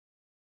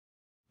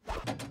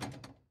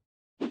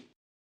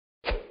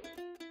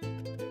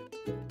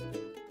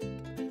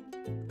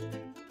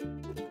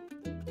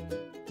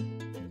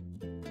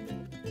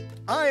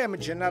I am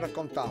Gennaro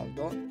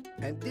Contaldo,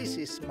 and this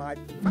is my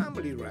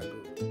family ragu.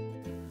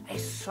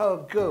 It's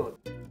so good.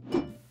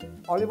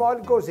 Olive oil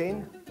goes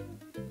in.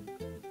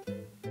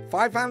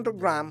 500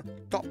 gram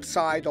top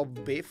side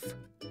of beef.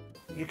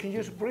 You can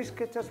use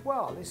brisket as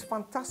well. It's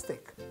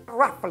fantastic.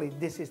 Roughly,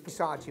 this is the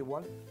size you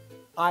want.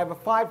 I have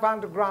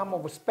 500 gram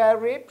of spare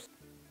ribs,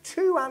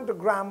 200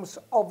 grams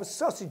of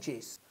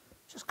sausages.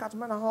 Just cut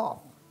them in half.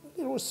 A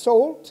little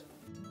salt,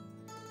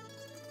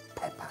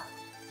 pepper.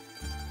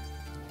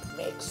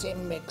 Mix it,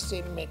 mix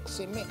it, mix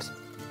it, mix it.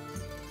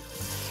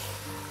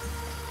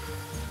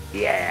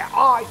 Yeah,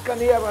 I can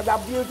hear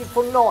that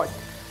beautiful noise.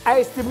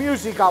 It's the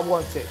music I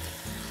wanted.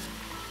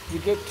 You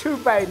get 2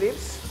 bay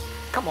leaves.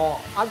 Come on,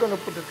 I'm gonna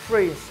put the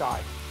 3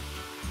 inside.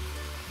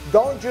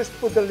 Don't just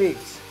put the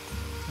leaves.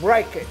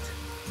 Break it.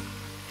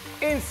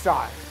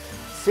 Inside.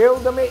 Seal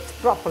the meat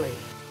properly.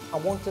 I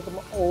wanted them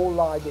all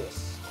like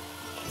this.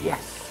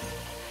 Yes.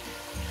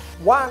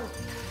 1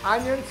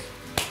 onion.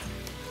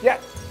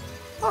 Yes.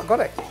 I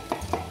got it.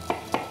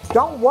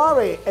 Don't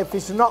worry if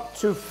it's not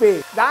too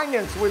thick. The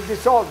onions will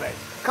dissolve it.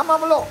 Come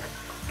have a look.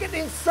 Get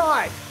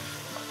inside.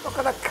 Look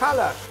at the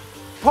color.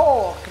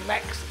 Pork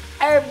makes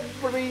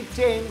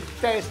everything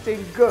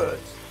tasting good.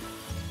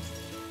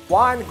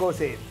 Wine goes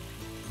in.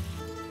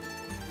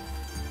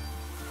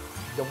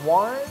 The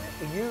wine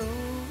you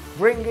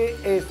bring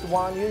it is the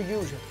one you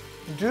use.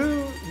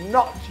 Do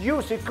not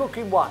use a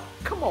cooking wine.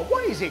 Come on,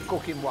 what is it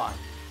cooking wine?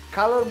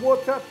 Colored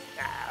water?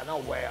 Nah,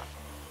 nowhere.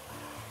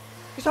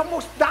 It's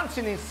almost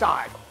dancing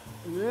inside.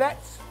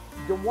 Let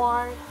the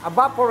wine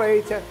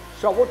evaporate.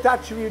 So what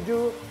actually you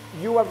do,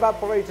 you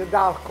evaporate the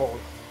alcohol.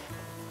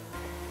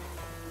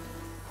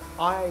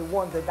 I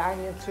want the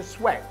onion to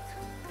sweat,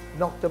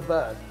 not to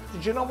burn.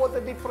 Did you know what the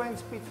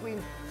difference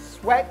between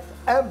sweat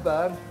and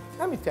burn?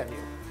 Let me tell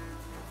you.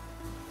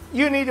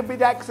 You need a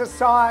bit of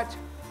exercise,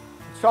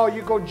 so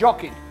you go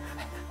jogging.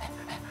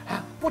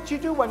 What you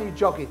do when you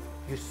jogging?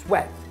 You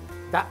sweat.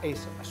 That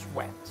is a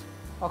sweat.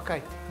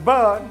 Okay.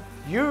 Burn,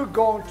 you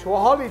go to a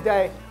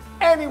holiday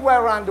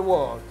anywhere around the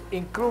world,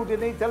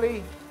 including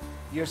Italy.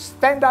 You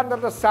stand under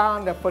the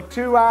sun and for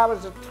 2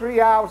 hours or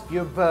 3 hours,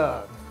 you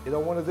burn. You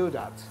don't want to do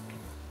that.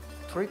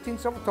 3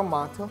 tins of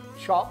tomato,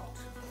 chopped.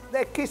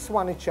 They kiss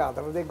one each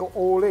other, they go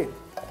all in.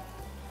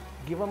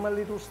 Give them a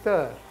little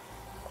stir.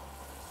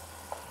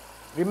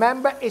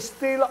 Remember, it's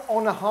still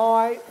on a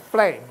high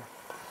flame.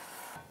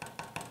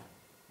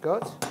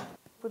 Good.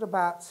 Put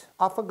about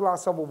half a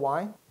glass of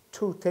wine,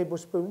 2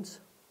 tablespoons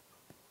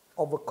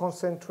of a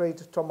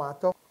concentrated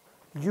tomato.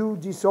 You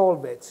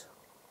dissolve it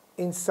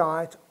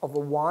inside of a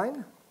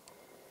wine.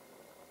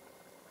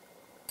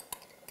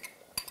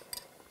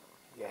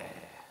 Yeah.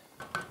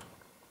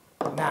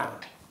 Now,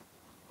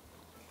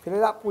 fill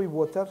it up with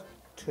water,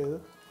 2,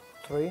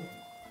 3.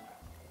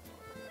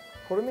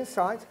 Put them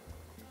inside.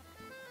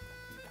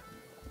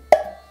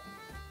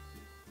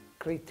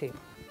 Cream.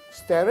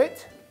 Stir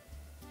it.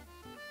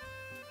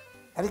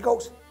 And it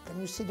goes.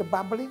 Can you see the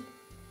bubbling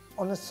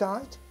on the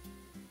side?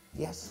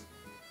 Yes.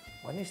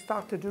 When you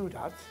start to do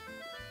that,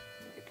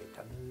 you get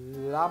a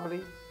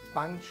lovely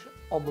bunch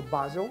of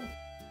basil.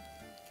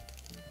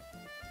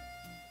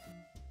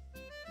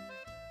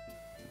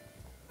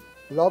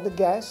 Lower the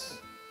gas.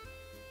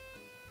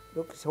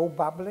 Look, it's all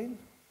bubbling.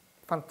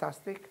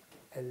 Fantastic.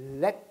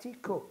 And let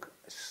it cook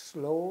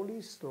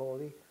slowly,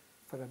 slowly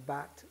for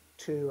about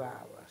 2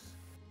 hours.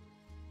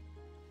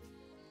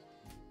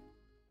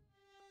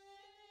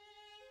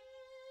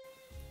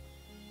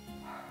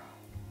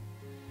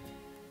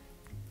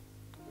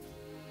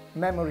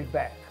 Memory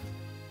back.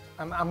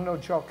 I'm not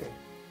joking.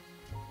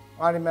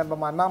 I remember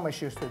my mama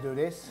used to do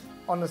this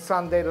on a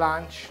Sunday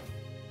lunch.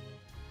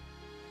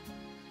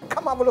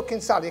 Come have a look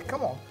inside here,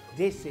 come on.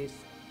 This is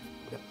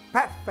the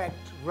perfect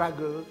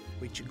ragu,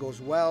 which goes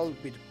well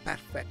with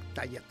perfect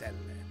tagliatelle.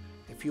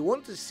 If you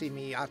want to see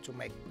me how to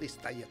make this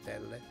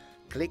tagliatelle,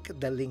 click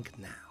the link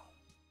now.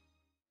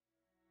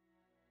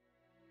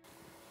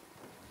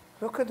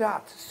 Look at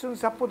that. As soon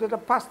as I put the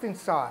pasta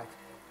inside,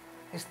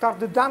 it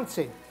started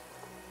dancing.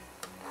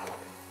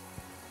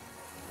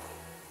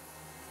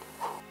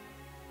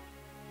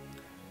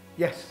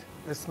 Yes,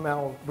 the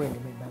smell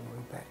bringing me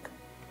memory back.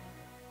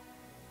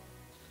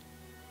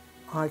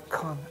 I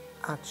can't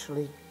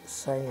actually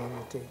say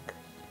anything.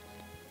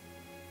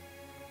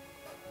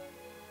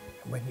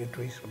 When you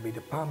drizzle with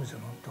the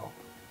parmesan on top,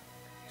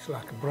 it's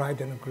like a bride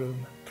and a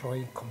groom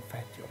throwing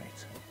confetti on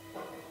it.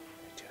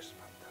 It's just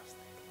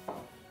fantastic.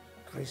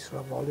 Drizzle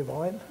of olive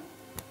oil.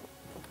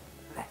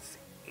 Let's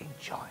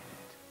enjoy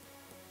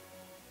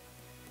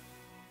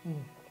it.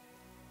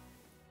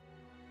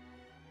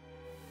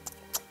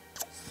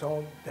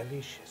 So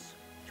delicious.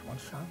 Do you want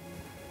some?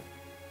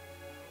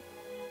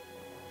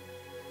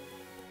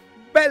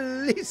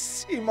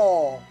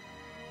 Bellissimo!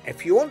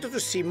 If you wanted to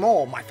see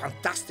more of my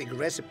fantastic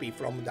recipe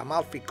from the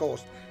Amalfi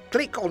Coast,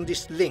 click on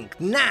this link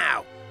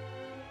now.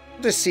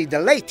 To see the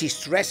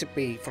latest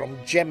recipe from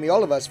Jamie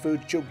Oliver's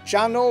YouTube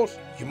channels,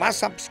 you must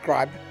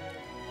subscribe.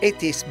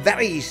 It is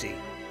very easy.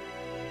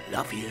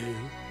 Love you.